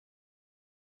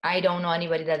 I don't know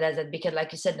anybody that does that because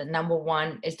like you said, the number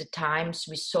one is the times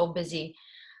we're so busy.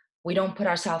 We don't put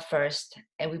ourselves first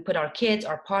and we put our kids,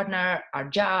 our partner, our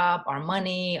job, our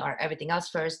money, our everything else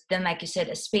first. Then, like you said,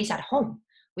 a space at home.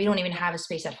 We don't even have a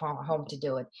space at home to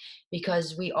do it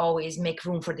because we always make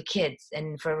room for the kids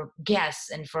and for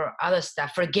guests and for other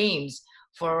stuff, for games,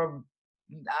 for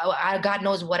God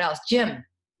knows what else, gym.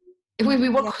 We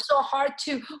work so hard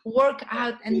to work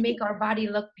out and make our body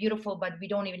look beautiful, but we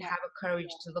don't even have a courage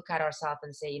to look at ourselves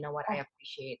and say, you know what, I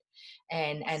appreciate.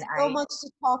 And so much to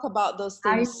talk about those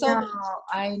things.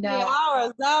 I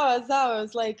know.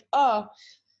 Hours. Like, oh,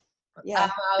 yeah.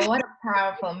 What a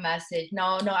powerful message.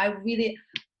 No,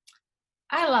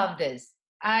 I love this.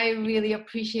 I really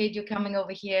appreciate you coming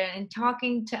over here and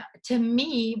talking to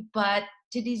me, but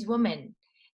to these women,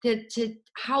 to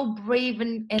how brave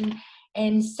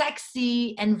and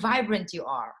sexy and vibrant you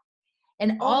are.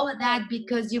 And all of that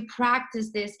because you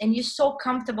practice this and you're so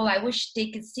comfortable. I wish they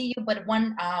could see you, but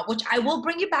which I will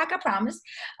bring you back, I promise.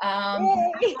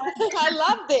 I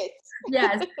love this.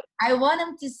 Yes, I want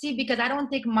them to see because I don't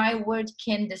think my words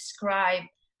can describe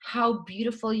how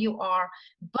beautiful you are,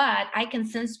 but I can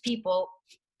sense people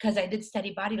because I did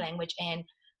study body language and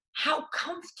how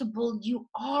comfortable you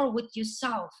are with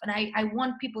yourself. And I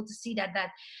want people to see that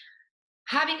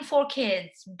having 4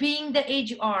 kids, being the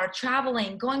age you are,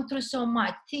 traveling, going through so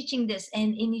much, teaching this,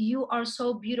 and you are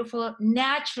so beautiful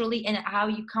naturally, and how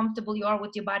comfortable you are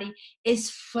with your body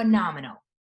is phenomenal.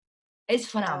 It's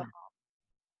phenomenal.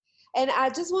 And I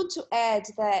just want to add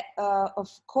that, of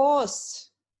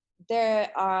course, there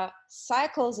are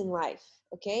cycles in life,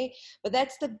 okay? But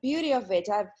that's the beauty of it.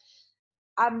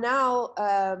 I'm now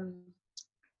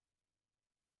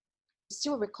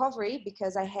still recovery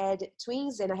because I had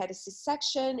twins and I had a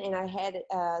C-section and I had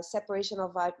a separation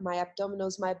of my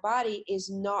abdominals. My body is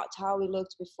not how it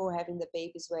looked before having the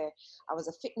babies, where I was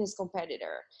a fitness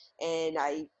competitor and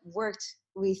I worked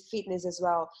with fitness as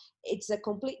well. It's a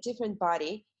complete different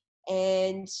body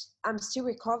and I'm still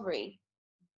recovering.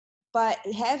 But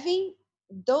having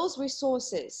those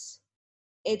resources,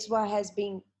 it's what has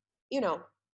been,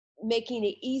 making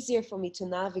it easier for me to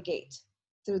navigate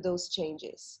through those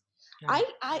changes. Right.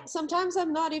 I sometimes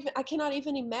I cannot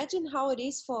even imagine how it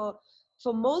is for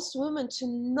most women to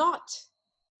not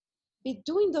be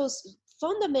doing those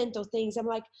fundamental things. I'm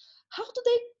like, how do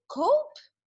they cope?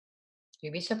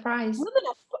 You'd be surprised.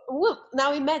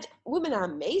 Now imagine, women are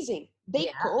amazing. They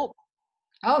Yeah. cope.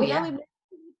 Oh, But yeah. now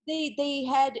imagine they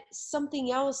had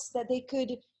something else that they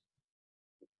could,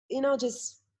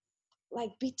 just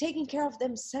like be taking care of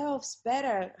themselves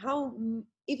better. How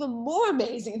even more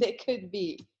amazing they could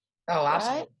be. Oh, Right?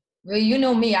 absolutely. Well, you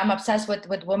know me, I'm obsessed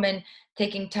with women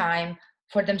taking time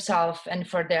for themselves and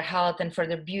for their health and for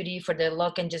their beauty, for their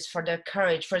look, and just for their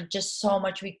courage, for just so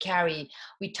much we carry.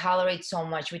 We tolerate so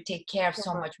much, we take care of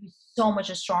so much, we're so much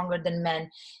stronger than men.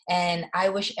 And I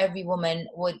wish every woman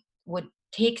would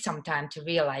take some time to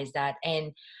realize that.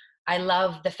 And I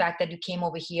love the fact that you came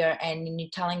over here and you're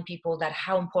telling people that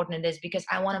how important it is, because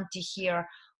I want them to hear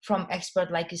from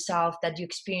expert like yourself that you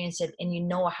experience it and you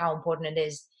know how important it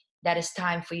is, that it's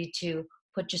time for you to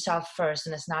put yourself first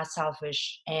and it's not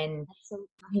selfish and Absolutely.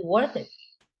 you're worth it.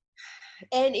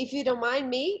 And if you don't mind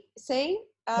me saying,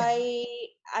 Yeah.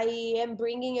 I am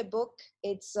bringing a book.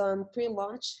 It's on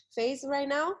pre-launch phase right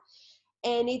now,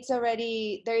 and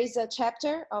there is a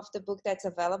chapter of the book that's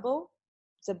available.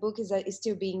 The book is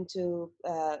still being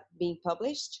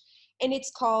published, and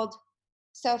it's called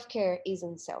 "Self-Care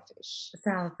Isn't Selfish."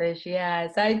 Selfish,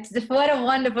 yes. What a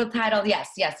wonderful title.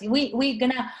 Yes, yes.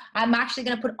 I'm actually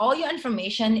gonna put all your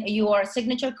information, your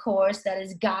signature course that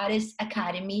is Goddess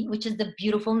Academy, which is the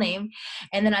beautiful name,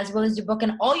 and then as well as your book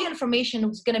and all your information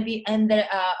is gonna be in the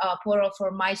portal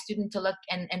for my student to look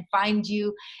and find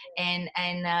you, and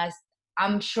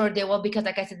I'm sure they will, because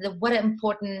like I said, what an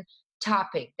important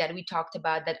topic that we talked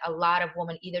about that a lot of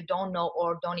women either don't know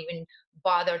or don't even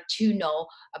bother to know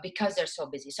because they're so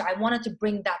busy. So I wanted to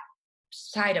bring that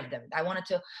side of them. I wanted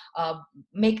to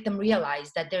make them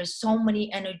realize that there's so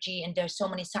many energy and there's so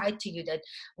many side to you, that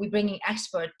we're bringing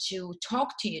expert to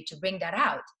talk to you to bring that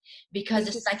out, because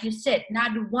it's like you said,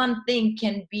 not one thing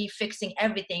can be fixing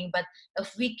everything, but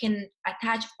if we can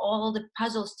attach all the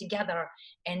puzzles together,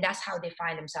 and that's how they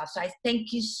find themselves. So I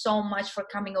thank you so much for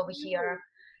coming over here.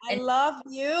 I love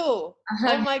you. Oh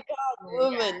my God,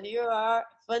 woman, you are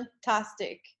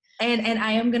fantastic. And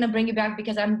I am going to bring you back,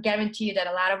 because I'm guarantee you that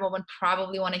a lot of women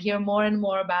probably want to hear more and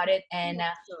more about it. And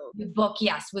your book,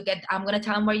 yes, I'm going to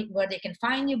tell them where they can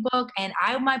find your book. And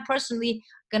I might personally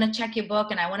going to check your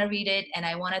book, and I want to read it. And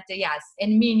I wanted to, yes,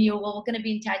 and me and you, we're going to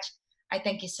be in touch. I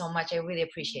thank you so much. I really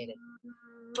appreciate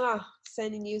it.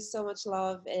 Sending you so much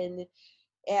love, and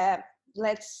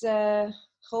let's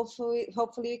hopefully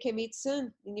we can meet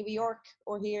soon in New York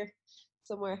or here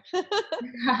somewhere.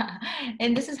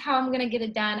 And this is how I'm gonna get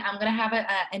it done. I'm gonna have an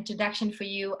introduction for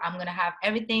you. I'm gonna have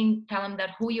everything, tell them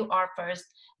that who you are first,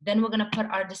 then we're gonna put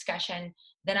our discussion,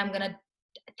 then I'm gonna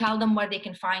tell them where they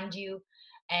can find you,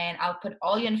 and I'll put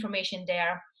all your information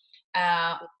there.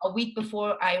 A week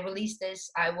before I release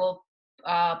this, I will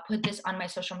put this on my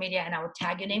social media, and I will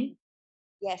tag your name.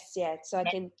 Yes, yeah. So I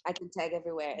can tag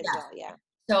everywhere as well. Yeah.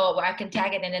 So I can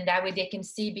tag it, and then that way they can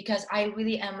see, because I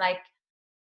really am like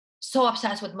so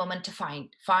obsessed with women to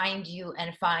find you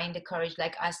and find the courage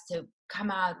like us to come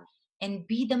out and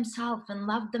be themselves and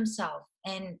love themselves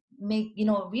and make,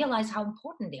 realize how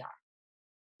important they are.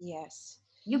 Yes.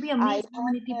 You'll be amazed how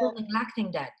many people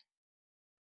neglecting that.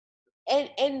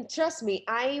 And trust me,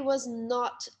 I was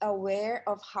not aware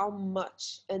of how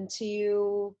much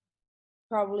until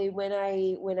probably when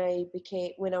I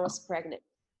was pregnant,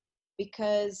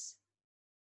 because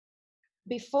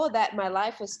before that my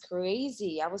life was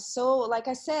crazy. I was so, like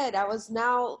I said, I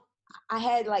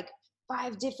had like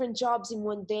 5 different jobs in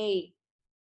one day,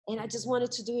 and I just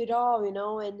wanted to do it all,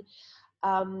 and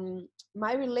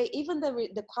even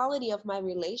the quality of my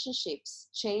relationships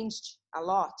changed a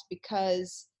lot,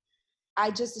 because I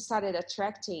just started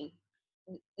attracting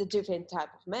the different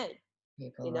type of men.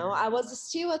 I was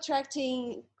still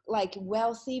attracting like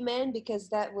wealthy men, because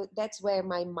that's where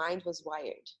my mind was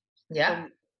wired. Yeah.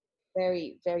 From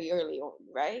very, very early on,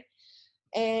 right?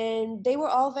 And they were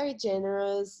all very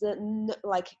generous,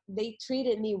 like they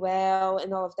treated me well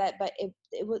and all of that, but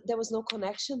there was no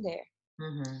connection there.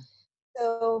 Mm-hmm.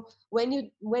 So what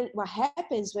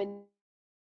happens when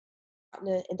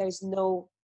and there's no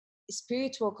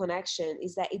spiritual connection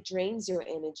is that it drains your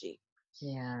energy.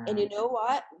 Yeah. And you know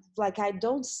what? Like, I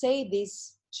don't say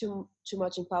this too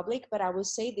much in public, but I will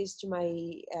say this to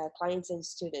my clients and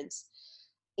students.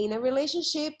 In a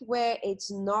relationship where it's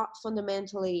not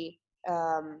fundamentally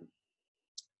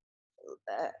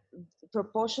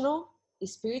proportional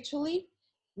spiritually,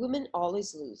 women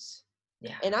always lose.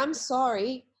 Yeah. And I'm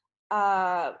sorry,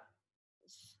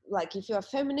 like if you're a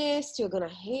feminist, you're gonna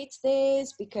hate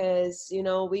this because we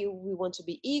want to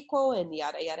be equal and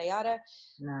yada yada yada.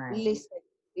 Nice. Listen,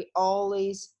 we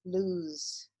always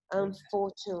lose,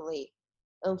 unfortunately.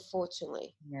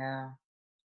 Yeah.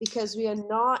 Because we are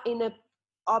not in a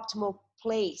optimal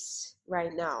place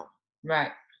right now.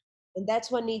 Right. And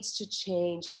that's what needs to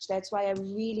change. That's why I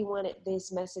really wanted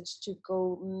this message to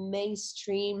go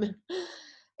mainstream.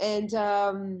 And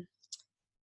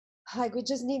like we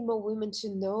just need more women to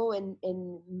know and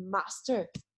master.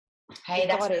 Hey,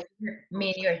 that's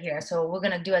me and you're here, so we're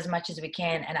gonna do as much as we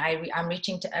can. And I'm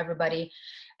reaching to everybody,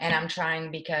 and I'm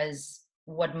trying, because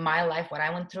what I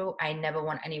went through, I never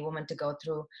want any woman to go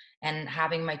through. And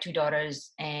having my 2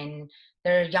 daughters, and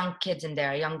there are young kids in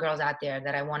there, young girls out there,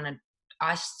 that I wanted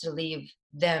us to leave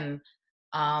them,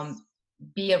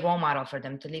 be a role model for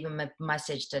them, to leave them a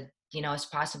message that it's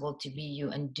possible to be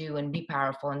you and do and be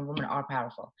powerful, and women are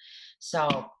powerful.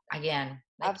 So again,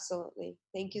 absolutely,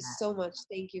 thank you so much.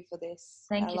 Thank you for this.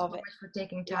 Thank you so much for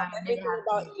taking time. Everything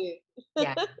about you.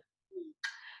 Yeah.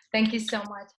 Thank you so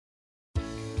much.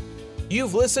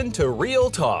 You've listened to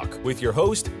Real Talk with your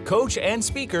host, coach and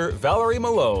speaker, Valerie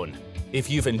Malone. If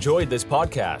you've enjoyed this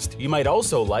podcast, you might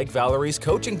also like Valerie's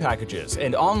coaching packages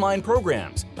and online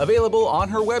programs available on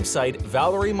her website,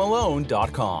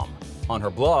 valeriemalone.com. On her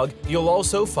blog, you'll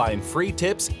also find free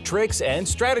tips, tricks, and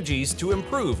strategies to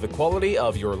improve the quality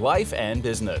of your life and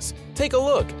business. Take a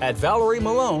look at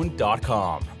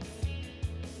valeriemalone.com.